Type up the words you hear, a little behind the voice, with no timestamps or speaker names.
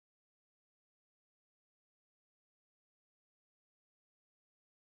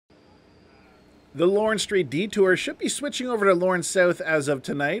The Lorne Street detour should be switching over to Lorne South as of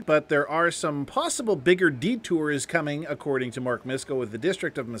tonight, but there are some possible bigger detours coming, according to Mark Misko with the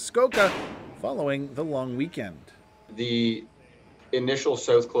District of Muskoka, following the long weekend. The initial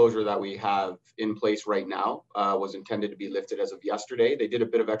south closure that we have in place right now was intended to be lifted as of yesterday. They did a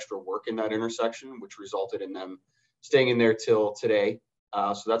bit of extra work in that intersection, which resulted in them staying in there till today.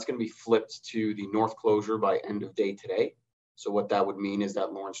 So that's going to be flipped to the north closure by end of day today. So what that would mean is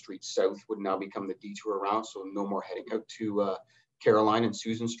that Lorne Street South would now become the detour around. So no more heading out to Caroline and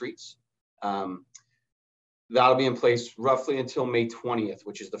Susan Streets. That'll be in place roughly until May 20th,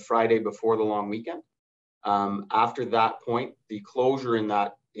 which is the Friday before the long weekend. After that point, the closure in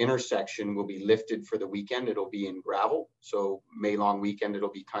that intersection will be lifted for the weekend. It'll be in gravel. So May long weekend,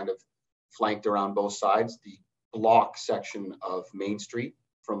 it'll be kind of flanked around both sides. The block section of Main Street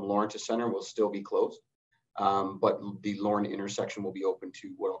from Lorne to Center will still be closed. But the Lorne intersection will be open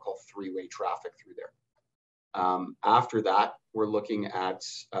to what I'll call three-way traffic through there. After that, we're looking at,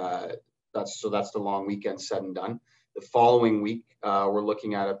 that's the long weekend said and done. The following week, we're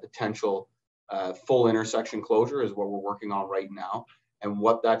looking at a potential full intersection closure is what we're working on right now. And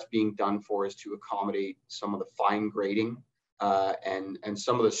what that's being done for is to accommodate some of the fine grading and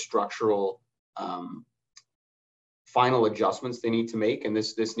some of the structural final adjustments they need to make. And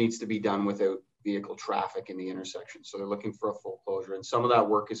this needs to be done without vehicle traffic in the intersection. So they're looking for a full closure. And some of that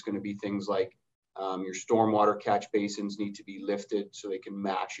work is going to be things like your stormwater catch basins need to be lifted so they can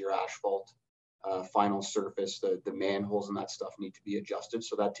match your asphalt final surface. The manholes and that stuff need to be adjusted.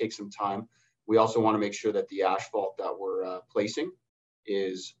 So that takes some time. We also want to make sure that the asphalt that we're placing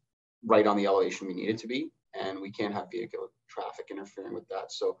is right on the elevation we need it to be. And we can't have vehicle traffic interfering with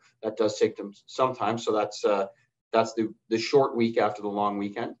that. So that does take them some time. So that's the short week after the long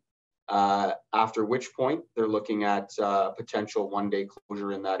weekend. After which point they're looking at potential one-day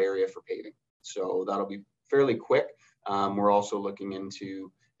closure in that area for paving. So that'll be fairly quick. We're also looking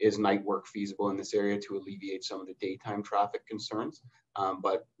into, is night work feasible in this area to alleviate some of the daytime traffic concerns.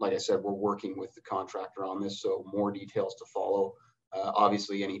 But like I said, we're working with the contractor on this, so more details to follow.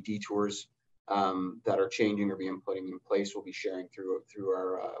 Obviously, any detours that are changing or being put in place, we'll be sharing through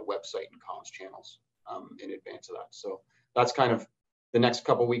our website and comms channels in advance of that. So that's kind of the next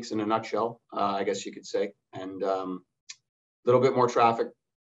couple of weeks in a nutshell, I guess you could say. And a little bit more traffic,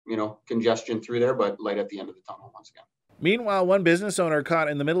 congestion through there, but light at the end of the tunnel once again. Meanwhile, one business owner caught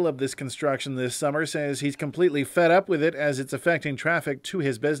in the middle of this construction this summer says he's completely fed up with it as it's affecting traffic to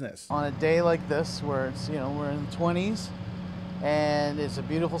his business. On a day like this where it's, we're in the 20s and it's a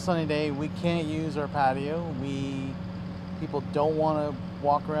beautiful sunny day, we can't use our patio. People don't want to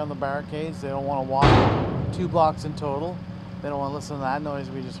walk around the barricades. They don't want to walk 2 blocks in total. They don't want to listen to that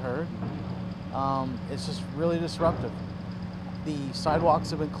noise we just heard. It's just really disruptive. The sidewalks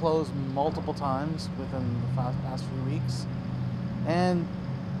have been closed multiple times within the past few weeks. And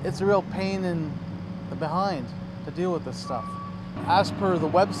it's a real pain in the behind to deal with this stuff. As per the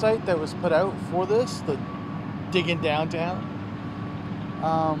website that was put out for this, the Diggin Downtown,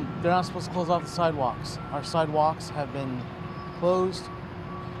 they're not supposed to close off the sidewalks. Our sidewalks have been closed.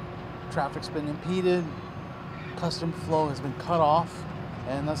 Traffic's been impeded. Custom flow has been cut off,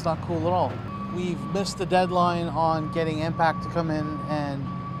 and that's not cool at all. We've missed the deadline on getting impact to come in and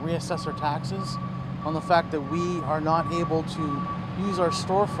reassess our taxes on the fact that we are not able to use our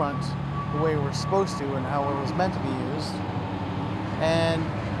storefront the way we're supposed to and how it was meant to be used. And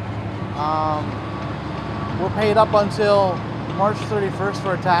we're paid up until March 31st for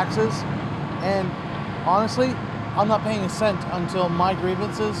our taxes. And honestly, I'm not paying a cent until my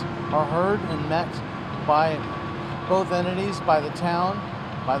grievances are heard and met by both entities, by the town,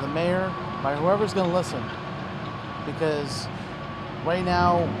 by the mayor, by whoever's going to listen. Because right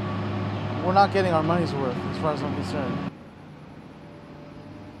now, we're not getting our money's worth as far as I'm concerned.